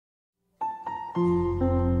Hello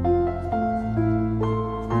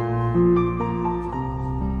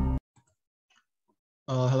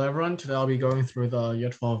everyone, today I'll be going through the Year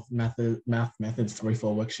 12 Math Methods 3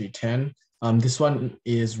 for Worksheet 10. This one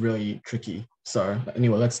is really tricky. So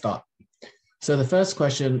anyway, let's start. So the first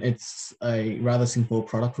question, it's a rather simple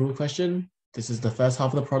product rule question. This is the first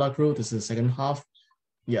half of the product rule, this is the second half.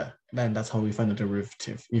 Yeah, then that's how we find the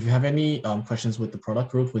derivative. If you have any questions with the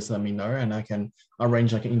product rule, please let me know and I can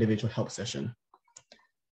arrange like an individual help session.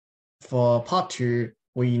 For part 2,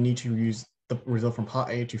 we need to use the result from part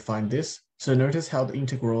A to find this. So notice how the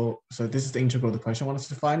integral, so this is the integral the question wants us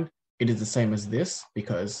to find. It is the same as this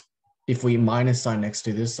because if we minus sine x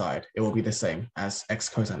to this side, it will be the same as x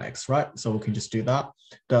cosine x, right? So we can just do that.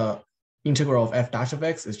 The integral of f dash of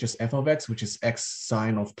x is just f of x, which is x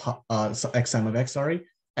sine of x, sorry.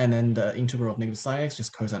 And then the integral of negative sine x,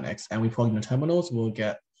 just cosine x. And we plug in the terminals, we'll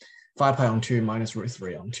get 5 pi on 2 minus root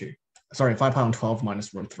 3 on 2. Sorry, 5 pi on 12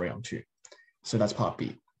 minus root 3 on 2. So that's part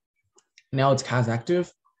B. Now it's CAS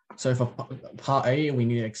active. So for part A, we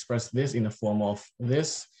need to express this in the form of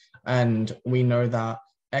this. And we know that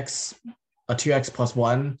 2x plus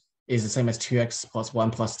 1 is the same as 2x plus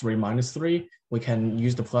 1 plus 3 minus 3. We can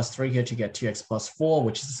use the plus 3 here to get 2x plus 4,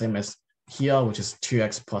 which is the same as here, which is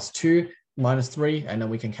 2x plus 2 minus 3. And then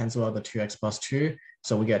we can cancel out the 2x plus 2.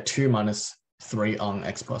 So we get 2 minus 3 on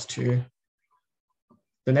x plus 2.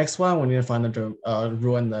 The next one, we need to find the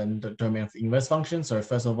rule and then the domain of the inverse function. So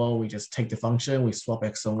first of all, we just take the function, we swap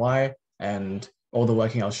x and y, and all the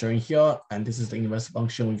working out showing here. And this is the inverse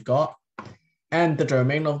function we've got. And the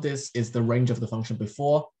domain of this is the range of the function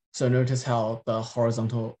before. So notice how the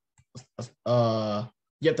horizontal, the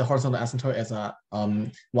horizontal asymptote is at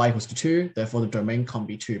y equals to 2. Therefore, the domain can't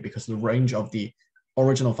be 2 because the range of the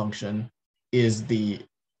original function is the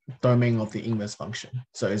domain of the inverse function.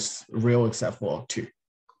 So it's real except for 2.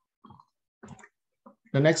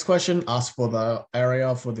 The next question asks for the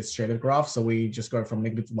area for this shaded graph. So we just go from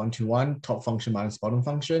 -1 to 1, top function minus bottom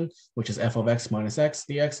function, which is f of x minus x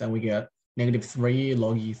dx, and we get -3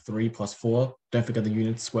 log e3 plus 4. Don't forget the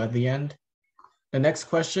unit squared at the end. The next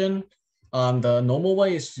question, the normal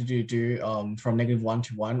way is to do from -1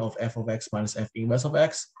 to 1 of f of x minus f inverse of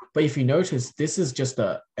x. But if you notice, this is just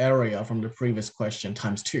the area from the previous question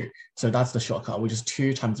times 2. So that's the shortcut, which is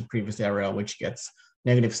 2 times the previous area, which gets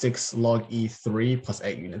 -6 log e3 plus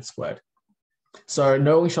 8 units squared. So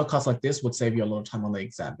knowing shortcuts like this would save you a lot of time on the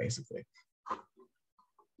exam, basically.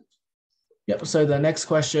 Yep, so the next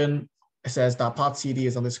question says that part CD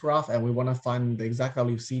is on this graph, and we want to find the exact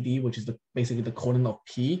value of CD, which is basically the coordinate of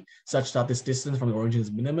P, such that this distance from the origin is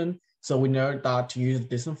minimum. So we know that to use the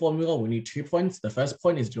distance formula, we need 2 points. The first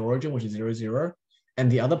point is the origin, which is 0, 0.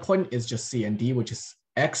 And the other point is just C and D, which is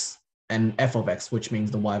x, and f of x, which means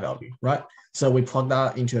the y value, right? So we plug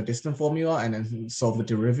that into a distance formula and then solve the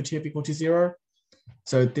derivative equal to 0.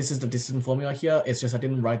 So this is the distance formula here. It's just I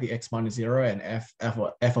didn't write the x minus 0 and f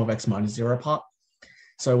of x minus 0 part.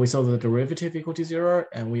 So we solve the derivative equal to 0,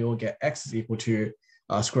 and we will get x is equal to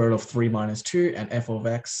square root of 3 minus 2 and f of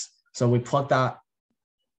x. So we plug that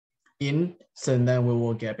in, so then we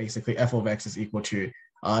will get basically f of x is equal to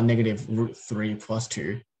 -√3 plus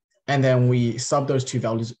 2. And then we sub those two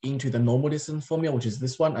values into the normal distance formula, which is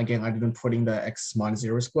this one. Again, I didn't put in the x minus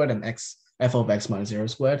 0 squared and f of x minus 0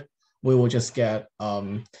 squared. We will just get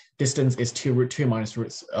distance is 2√2 minus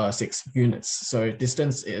 √6 units. So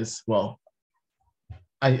distance is, well,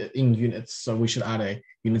 in units. So we should add a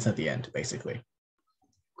units at the end, basically.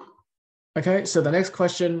 Okay, so the next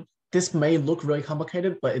question, this may look really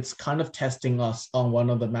complicated, but it's kind of testing us on one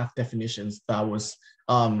of the math definitions that was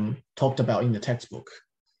talked about in the textbook.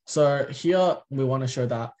 So here we want to show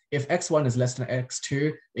that if x1 is less than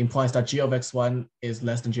x2, implies that g of x1 is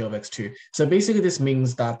less than g of x2. So basically this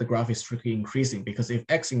means that the graph is strictly increasing, because if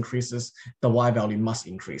x increases, the y value must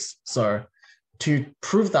increase. So to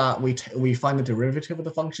prove that, we find the derivative of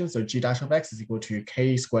the function. So g dash of x is equal to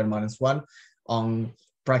k squared minus 1 on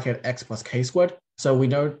bracket x plus k squared. So we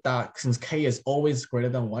know that since k is always greater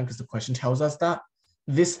than 1, because the question tells us that,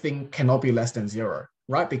 this thing cannot be less than 0,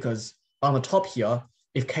 right? Because on the top here,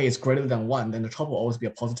 if k is greater than 1, then the top will always be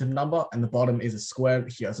a positive number, and the bottom is a square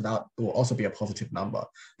here, so that will also be a positive number.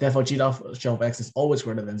 Therefore, g of x is always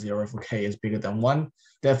greater than 0 if k is bigger than 1.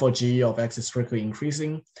 Therefore, g of x is strictly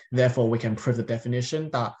increasing. Therefore, we can prove the definition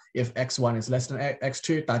that if x1 is less than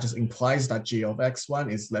x2, that just implies that g of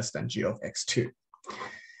x1 is less than g of x2.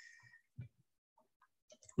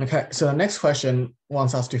 Okay, so the next question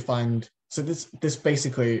wants us to find, so this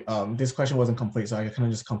basically, this question wasn't complete, so I kind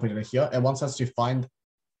of just completed it here. It wants us to find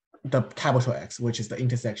the capital X, which is the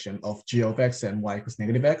intersection of g of x and y equals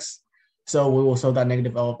 -x. So we will solve that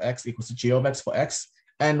negative L of x equals to g of x for x,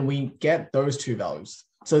 and we get those two values.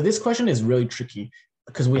 So this question is really tricky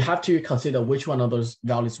because we have to consider which one of those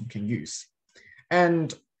values we can use.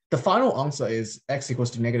 And the final answer is x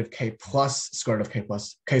equals to negative k plus square root of k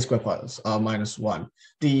plus k squared plus minus 1.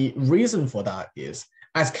 The reason for that is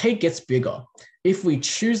as k gets bigger, if we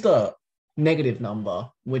choose the negative number,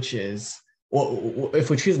 which is, or if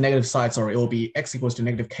we choose negative side, sorry, it will be x equals to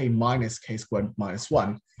negative k minus k squared minus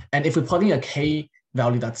 1. And if we plug in a k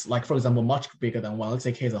value that's like, for example, much bigger than 1, let's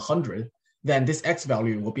say k is 100, then this x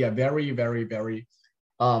value will be a very, very, very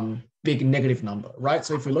big negative number, right?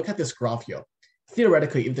 So if we look at this graph here,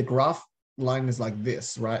 theoretically, if the graph line is like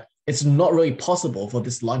this, right, it's not really possible for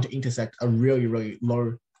this line to intersect a really, really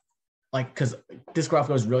low, like, because this graph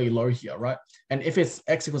goes really low here, right? And if it's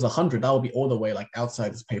x equals 100, that will be all the way like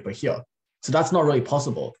outside this paper here. So that's not really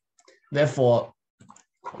possible. Therefore,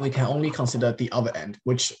 we can only consider the other end,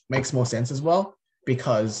 which makes more sense as well,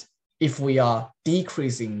 because if we are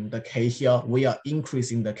decreasing the k here, we are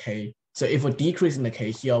increasing the k. So if we're decreasing the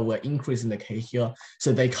k here, we're increasing the k here.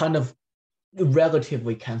 So they kind of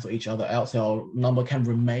relatively cancel each other out. So our number can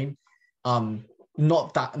remain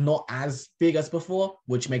not as big as before,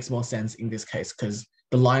 which makes more sense in this case, because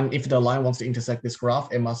the line, if the line wants to intersect this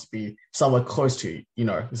graph, it must be somewhere close to,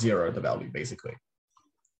 0, the value basically.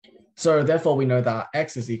 So therefore we know that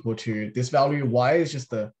x is equal to this value, y is just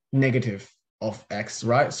the negative of x,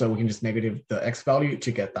 right? So we can just negative the x value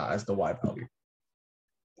to get that as the y value.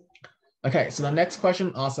 Okay, so the next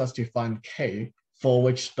question asks us to find k, for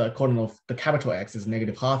which the coordinate of the capital X is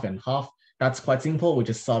negative half and half. That's quite simple. We're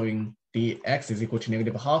just solving the x is equal to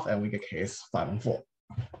negative half, and we get k is 5 and 4.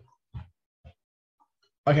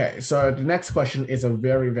 Okay, so the next question is a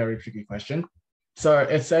very, very tricky question. So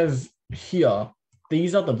it says here,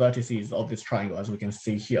 these are the vertices of this triangle, as we can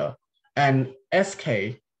see here. And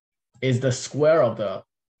SK is the square of the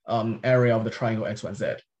area of the triangle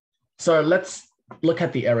X1Z. So let's look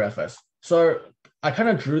at the area first. So I kind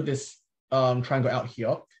of drew this triangle out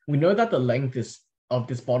here. We know that the length is of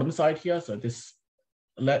this bottom side here. So this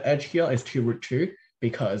edge here is 2 root 2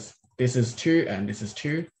 because this is 2 and this is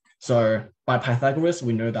 2. So by Pythagoras,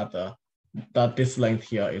 we know that this length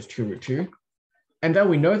here is 2 root 2. And then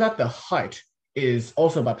we know that the height is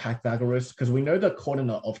also by Pythagoras because we know the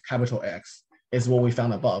coordinate of capital X is what we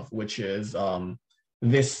found above, which is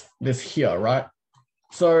this here, right?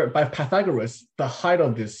 So by Pythagoras, the height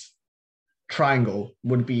of this triangle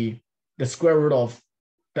would be the square root of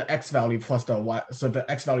the x value plus the y, so the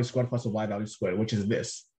x value squared plus the y value squared, which is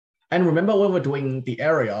this. And remember when we're doing the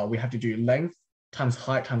area, we have to do length times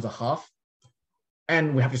height times a half.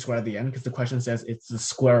 And we have to square at the end because the question says it's the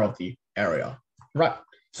square of the area, right?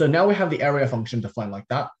 So now we have the area function defined like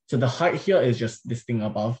that. So the height here is just this thing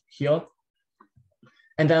above here.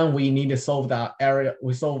 And then we need to solve that area.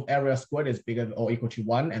 We solve area squared is bigger or equal to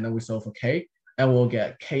 1, and then we solve for k, and we'll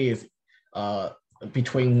get k is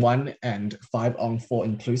between 1 and 5 on 4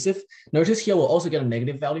 inclusive. Notice here we'll also get a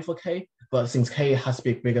negative value for k, but since k has to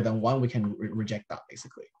be bigger than 1, we can reject that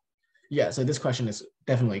basically. Yeah, so this question is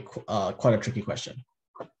definitely quite a tricky question.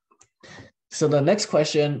 So the next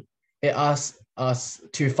question, it asks us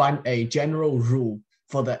to find a general rule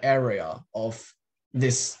for the area of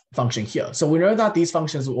this function here. So we know that these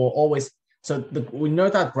functions will always, we know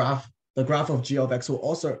that the graph of g of x will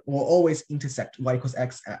always intersect y equals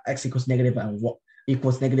x, x equals negative and y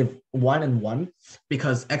equals negative 1 and 1,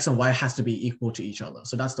 because x and y has to be equal to each other.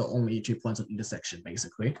 So that's the only 2 points of intersection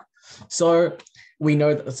basically. So we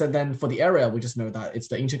know that, so then for the area, we just know that it's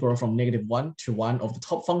the integral from negative 1 to 1 of the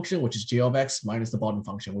top function, which is g of x, minus the bottom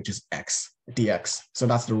function, which is x dx. So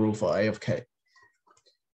that's the rule for a of k.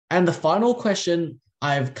 And the final question,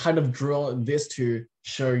 I've kind of drawn this to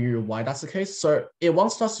show you why that's the case. So it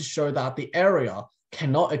wants us to show that the area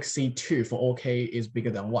cannot exceed 2 for all k is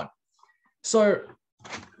bigger than 1. So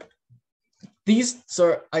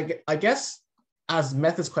I guess as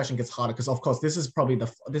methods question gets harder, because of course this is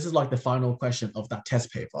like the final question of that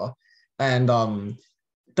test paper. And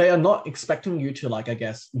they are not expecting you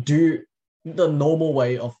to do the normal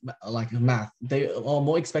way of math. They are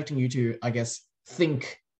more expecting you to,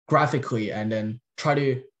 think graphically and then try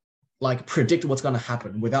to predict what's going to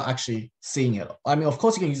happen without actually seeing it. I mean, of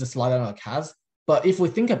course you can use a slider on a CAS, but if we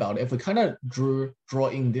think about it, if we kind of draw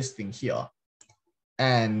in this thing here,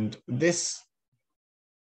 and this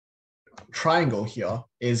triangle here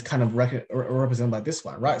is kind of represented by this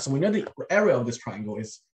one, right? So we know the area of this triangle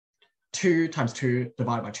is 2 times 2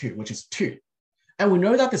 divided by 2, which is 2. And we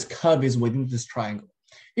know that this curve is within this triangle.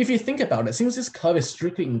 If you think about it, since this curve is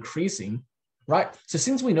strictly increasing, right? So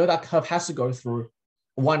since we know that curve has to go through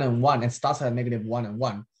 1 and 1 and starts at negative 1 and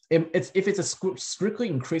 1, if it's a strictly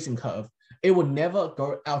increasing curve, it will never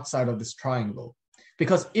go outside of this triangle.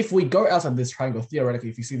 Because if we go outside this triangle, theoretically,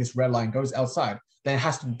 if you see this red line goes outside, then it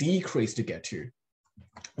has to decrease to get to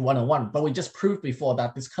 101. But we just proved before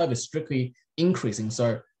that this curve is strictly increasing.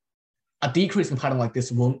 So a decreasing pattern like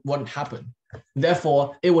this won't happen.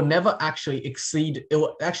 Therefore, it will never actually exceed, it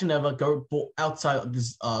will actually never go outside of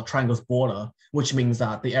this triangle's border, which means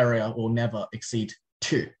that the area will never exceed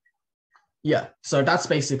 2. Yeah, so that's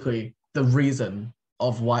basically the reason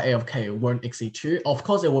of why A of k won't exceed 2. Of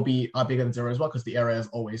course, it will be bigger than 0 as well, because the area is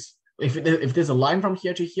always, if there's a line from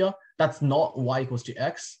here to here, that's not y equals to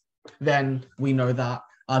x, then we know that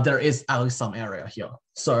there is at least some area here.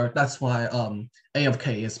 So that's why A of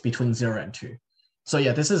k is between 0 and 2. So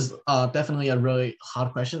yeah, this is definitely a really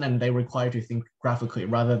hard question, and they require you to think graphically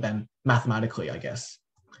rather than mathematically, I guess.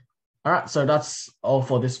 All right, so that's all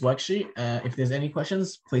for this worksheet. If there's any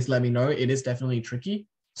questions, please let me know. It is definitely tricky.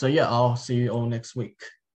 So yeah, I'll see you all next week.